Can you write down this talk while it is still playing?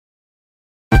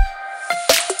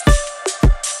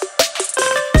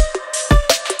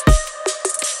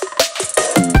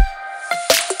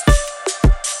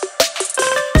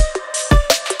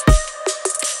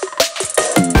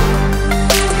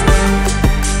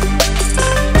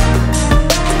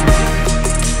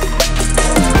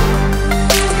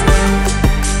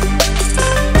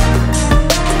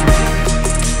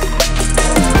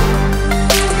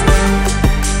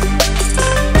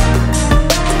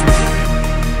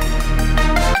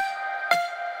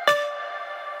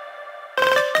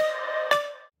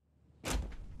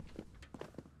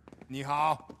你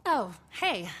好. Oh,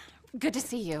 hey. Good to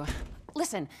see you.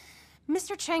 Listen,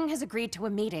 Mr. Cheng has agreed to a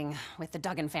meeting with the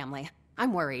Duggan family.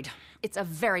 I'm worried. It's a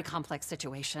very complex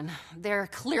situation. They're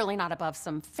clearly not above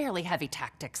some fairly heavy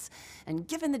tactics. And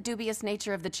given the dubious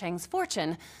nature of the Cheng's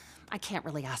fortune, I can't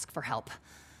really ask for help.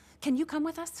 Can you come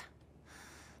with us?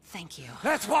 Thank you.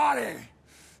 Let's party!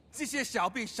 这些小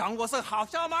兵赏我是好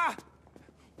笑吗？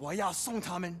我要送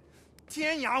他们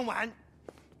天涯玩，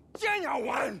天涯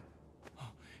玩。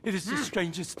 It is the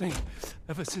strangest thing.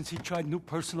 Ever since he tried new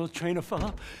personal trainer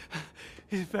fella,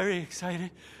 he's very excited,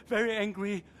 very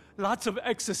angry, lots of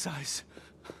exercise.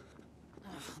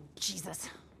 Oh,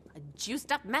 Jesus. A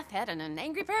juiced up meth head and an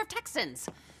angry pair of Texans.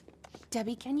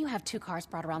 Debbie, can you have 2 cars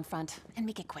brought around front? And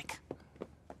make it quick.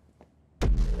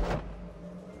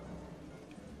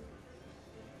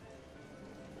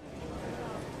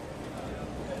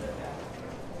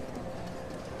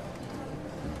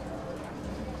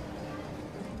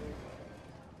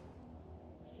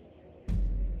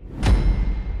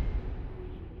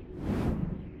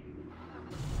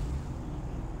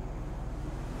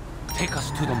 Take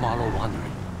us to the Marlow Winery.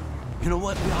 You know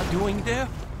what we are doing there?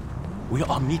 We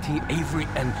are meeting Avery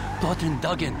and Thornton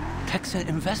Duggan, Texan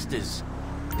investors.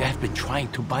 They have been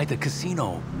trying to buy the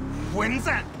casino. 混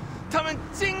蛋！他们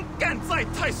竟敢在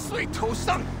太岁头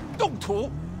上动土！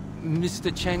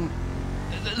 Mr. Cheng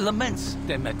laments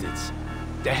their methods.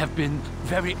 They have been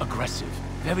very aggressive,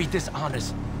 very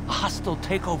dishonest, a hostile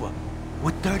takeover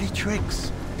with dirty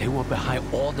tricks. They were behind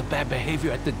all the bad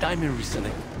behavior at the diamond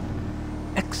recently.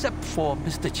 Except for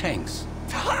Mr. Cheng's.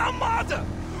 他妈的！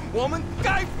我们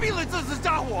该毙了这只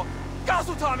家伙！告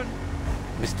诉他们。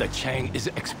 Mr. Cheng is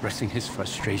expressing his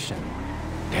frustration.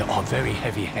 They are very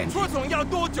heavy-handed. 副总要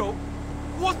多久？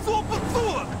我坐不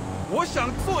住了，我想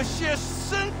做些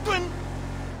深蹲。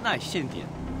耐心点，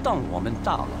等我们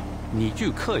到了，你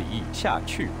就可以下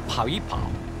去跑一跑。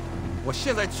我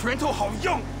现在拳头好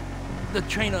用。 The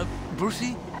trainer,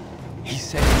 Brucey, he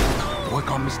said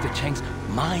work on Mr. Cheng's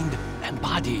mind and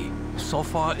body. So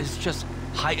far, it's just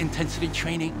high-intensity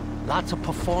training, lots of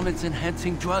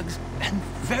performance-enhancing drugs, and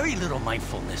very little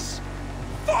mindfulness.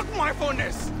 Fuck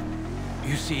mindfulness!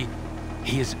 You see,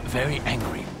 he is very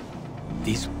angry.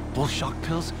 These bull shock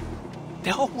pills,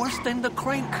 they're worse than the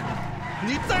crank.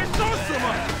 你在说什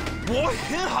么？我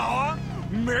很好啊，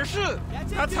没事。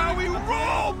That's how we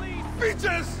roll,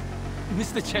 bitches!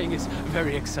 Mr. Cheng is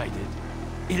very excited.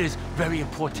 It is very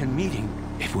important meeting.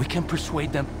 If we can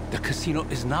persuade them the casino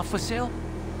is not for sale,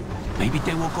 maybe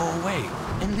they will go away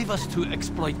and leave us to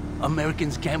exploit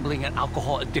Americans' gambling and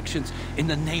alcohol addictions in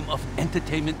the name of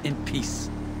entertainment and peace.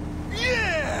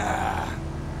 Yeah!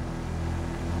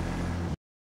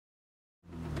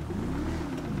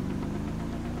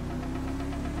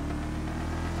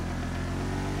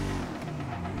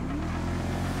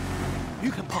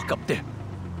 You can park up there.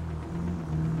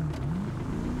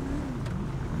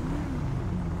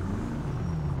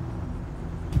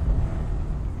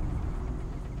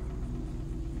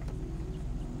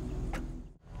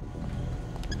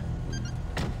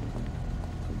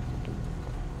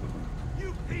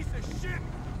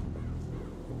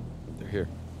 Here.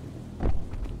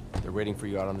 They're waiting for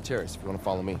you out on the terrace if you want to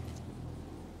follow me.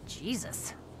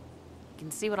 Jesus. You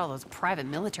can see what all those private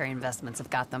military investments have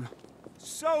got them.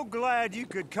 So glad you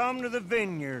could come to the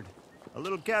vineyard. A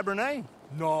little Cabernet?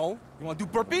 No. You want to do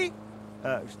burpee?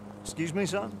 Excuse me,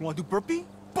 son? You want to do burpee?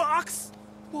 Box?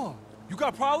 What? You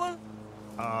got a problem?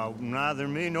 Neither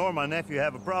me nor my nephew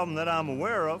have a problem that I'm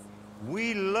aware of.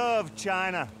 We love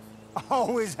China.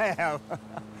 Always have.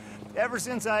 Ever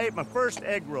since I ate my first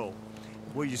egg roll.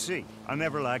 Well, you see, I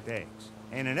never liked eggs.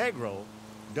 And an egg roll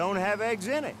don't have eggs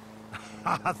in it.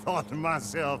 I thought to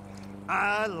myself,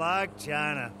 I like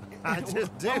China. I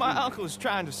just did. What my uncle's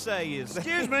trying to say is...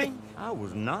 Excuse me. I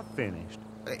was not finished.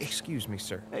 Excuse me,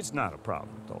 sir. It's not a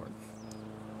problem, Thornton.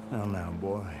 Well, now,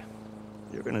 boy,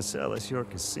 you're gonna sell us your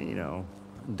casino.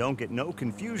 Don't get no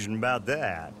confusion about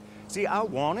that. See, I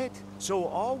want it, so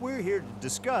all we're here to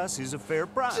discuss is a fair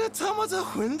price. 这他妈这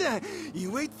混蛋以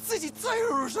为自己在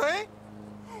乎谁？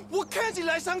我看起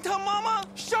来像他妈妈，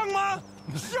像吗？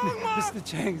像吗？ Mr.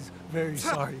 Cheng's very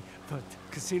sorry, but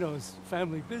casino is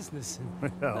family business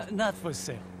and Well. not for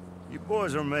sale. You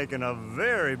boys are making a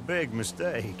very big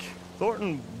mistake.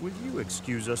 Thornton, will you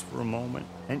excuse us for a moment?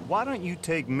 And why don't you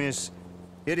take Miss...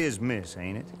 It is Miss,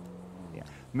 ain't it? Yeah.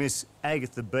 Miss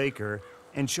Agatha Baker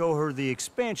and show her the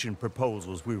expansion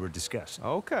proposals we were discussing.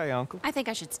 Okay, Uncle. I think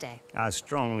I should stay. I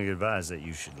strongly advise that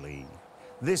you should leave.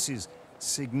 This is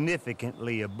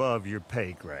significantly above your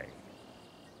pay grade.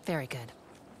 Very good.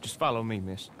 Just follow me,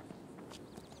 miss.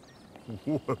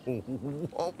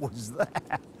 What was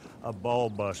that? A ball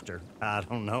buster. I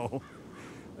don't know.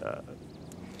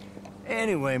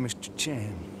 Anyway, Mr.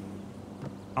 Chan,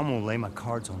 I'm gonna lay my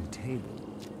cards on the table.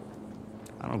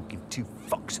 I don't give two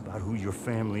fucks about who your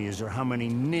family is or how many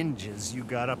ninjas you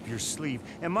got up your sleeve.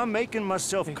 Am I making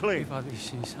myself clear?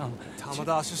 他们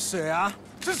的是谁啊？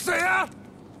是谁啊？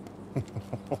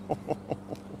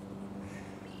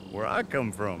 Where I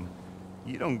come from,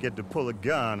 you don't get to pull a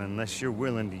gun unless you're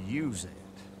willing to use it.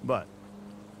 But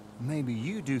maybe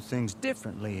you do things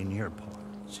differently in your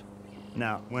parts.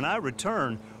 Now, when I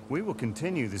return, we will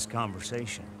continue this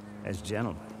conversation as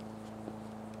gentlemen.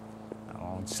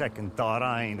 On second thought,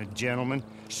 I ain't a gentleman.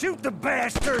 Shoot the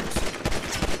bastards!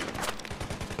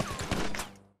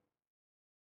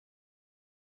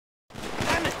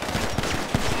 Damn it!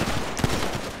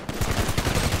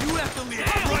 You have to leave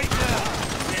right now!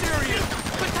 Serious!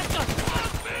 Kill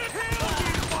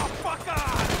you, motherfucker!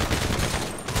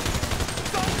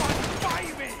 Someone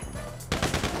fight me!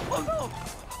 Oh no!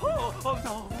 Oh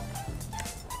no!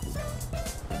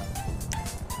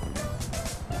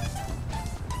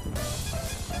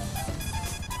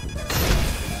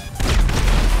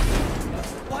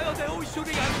 兄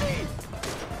弟啊！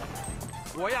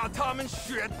我要他们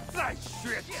血债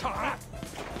血偿！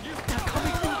 They're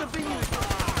coming through the vineyard!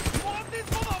 What these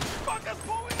motherfuckers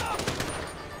pulling up?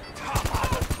 他妈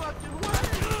的 fucking way!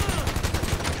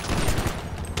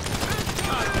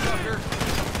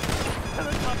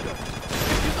 Helicopter!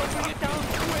 If you don't bring it down,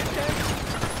 we're dead!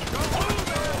 Don't move,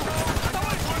 man!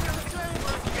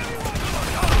 Give me one!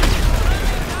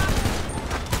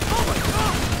 Oh my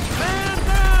god! Man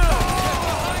down!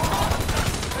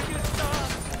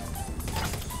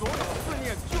 所有思念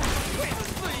就是为了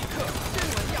这一刻，今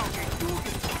晚要给朱给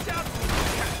家族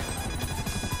看。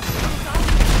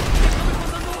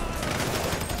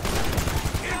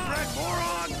Inbred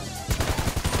moron!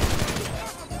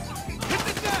 Hit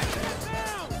the deck!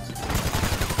 Down!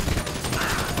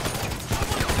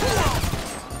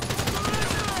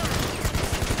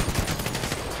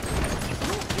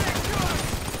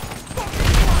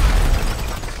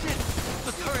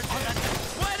 The turret on that...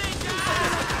 Wedding guy!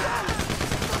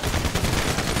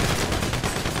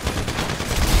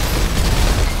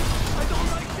 I don't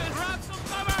like this! Grab some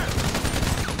cover!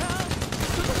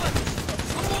 To the left!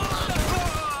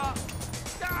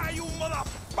 Die, you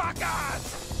motherfuckers!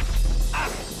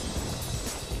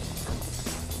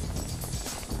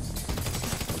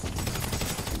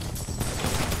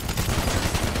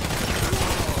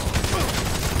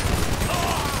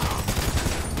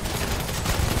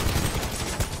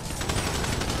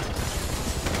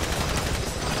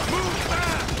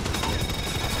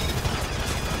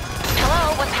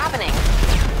 Hello, what's happening?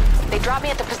 They dropped me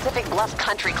at the Pacific Bluff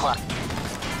Country Club.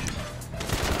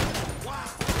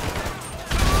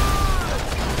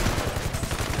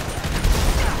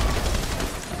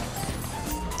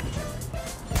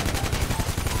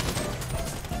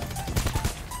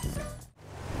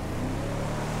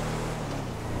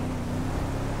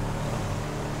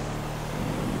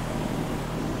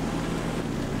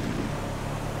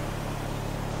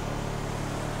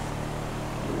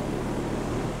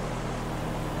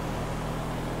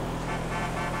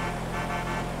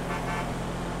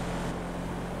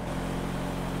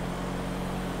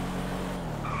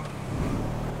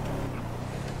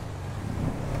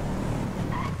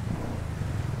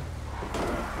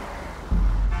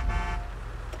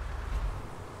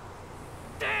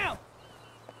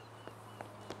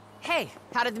 Hey,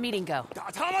 how did the meeting go? 打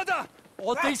他妈的！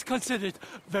 All things considered,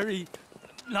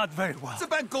 not very well. 这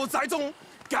班狗仔中，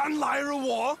敢来而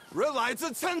我，人来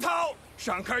自陈涛，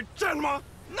想开战吗？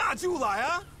那就来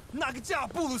啊！哪个架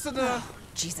不如是呢？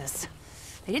 Jesus.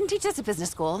 They didn't teach us at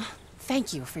business school.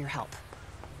 Thank you for your help.